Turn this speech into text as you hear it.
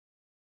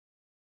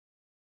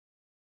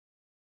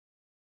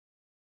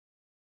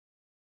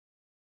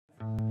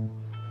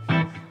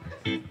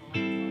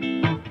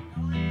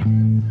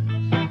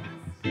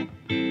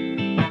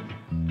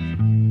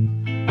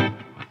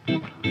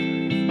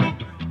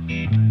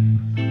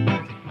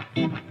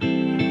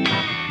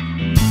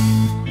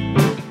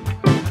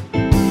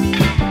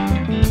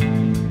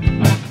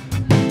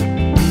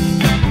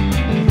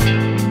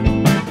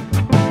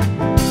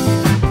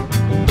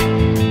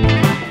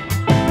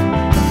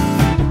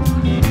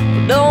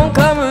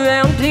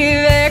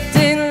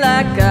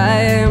like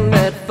I am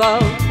at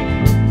fault.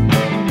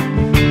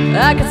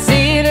 I can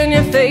see it in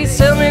your face.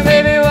 Tell me,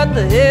 baby, what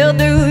the hell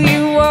do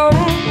you want?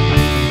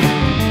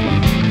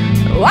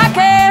 Why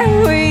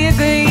can't we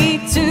agree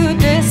to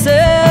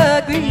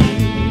disagree?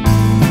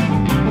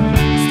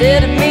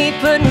 Instead of me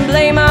putting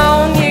blame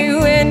on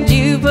you and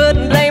you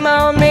putting blame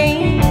on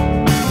me.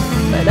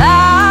 But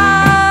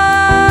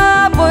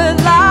I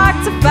would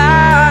like to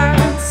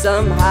find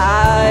some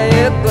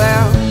higher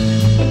ground.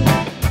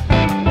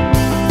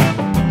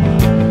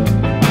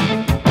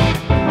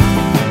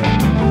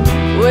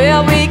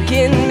 Well, we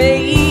can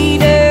meet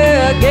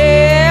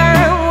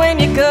again when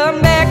you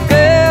come back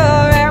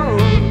around.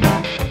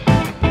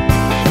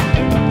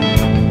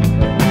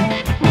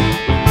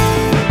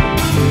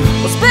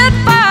 Well,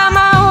 spitfire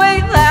my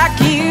way like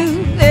you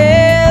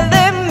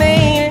really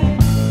mean it.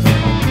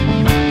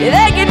 You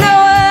think you know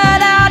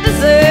what I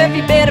deserve,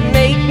 you better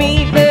make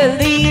me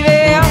believe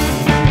it.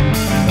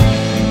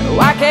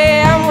 Why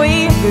can't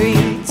we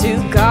agree to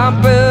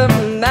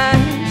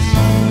compromise?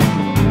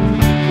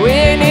 We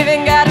ain't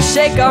even gotta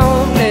shake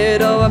on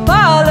it or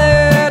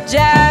apologize.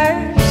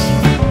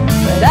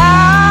 But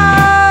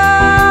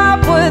I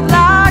would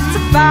like to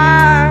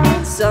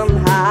find some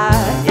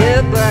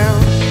higher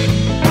ground.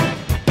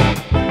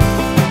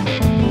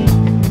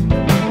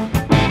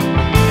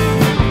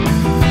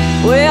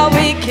 Well,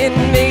 we can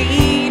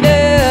meet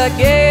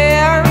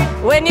again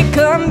when you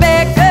come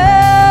back around.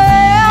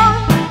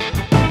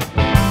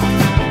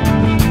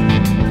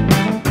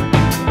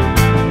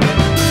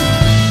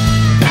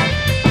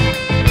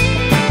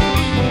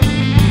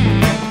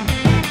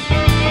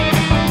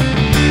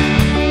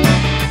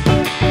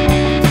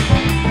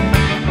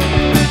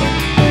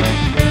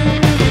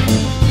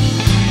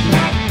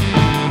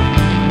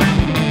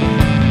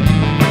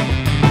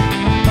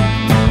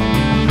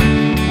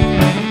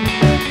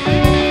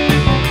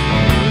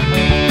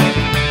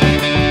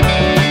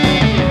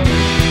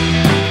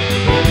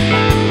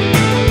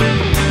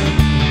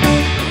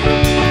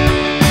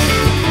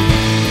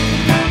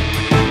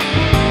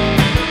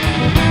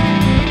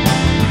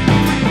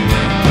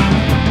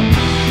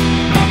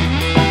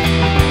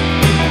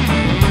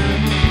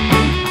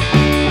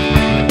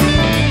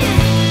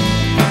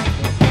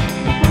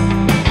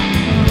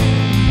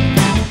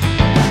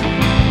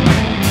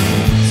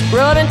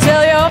 Run and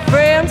tell your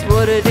friends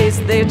what it is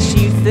that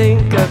you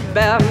think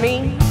about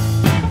me.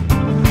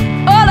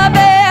 All I've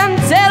been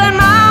telling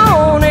my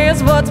own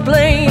is what's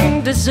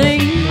plain to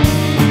see.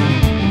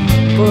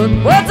 Put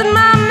words in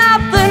my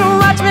mouth and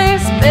watch me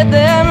spit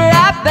them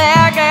right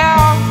back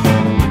out.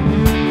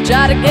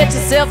 Try to get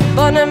yourself up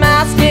under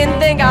my skin,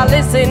 think I'll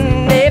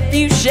listen if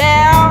you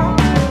shout.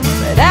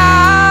 But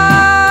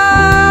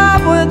I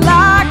would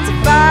like to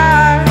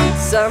find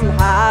some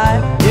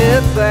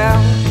higher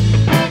ground.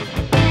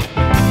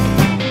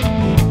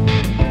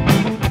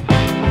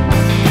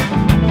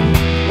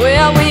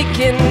 Well, we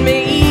can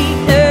meet